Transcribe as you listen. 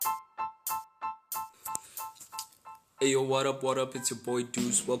Hey yo, what up, what up? It's your boy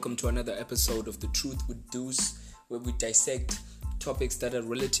Deuce. Welcome to another episode of The Truth with Deuce, where we dissect topics that are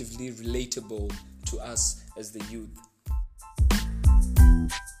relatively relatable to us as the youth.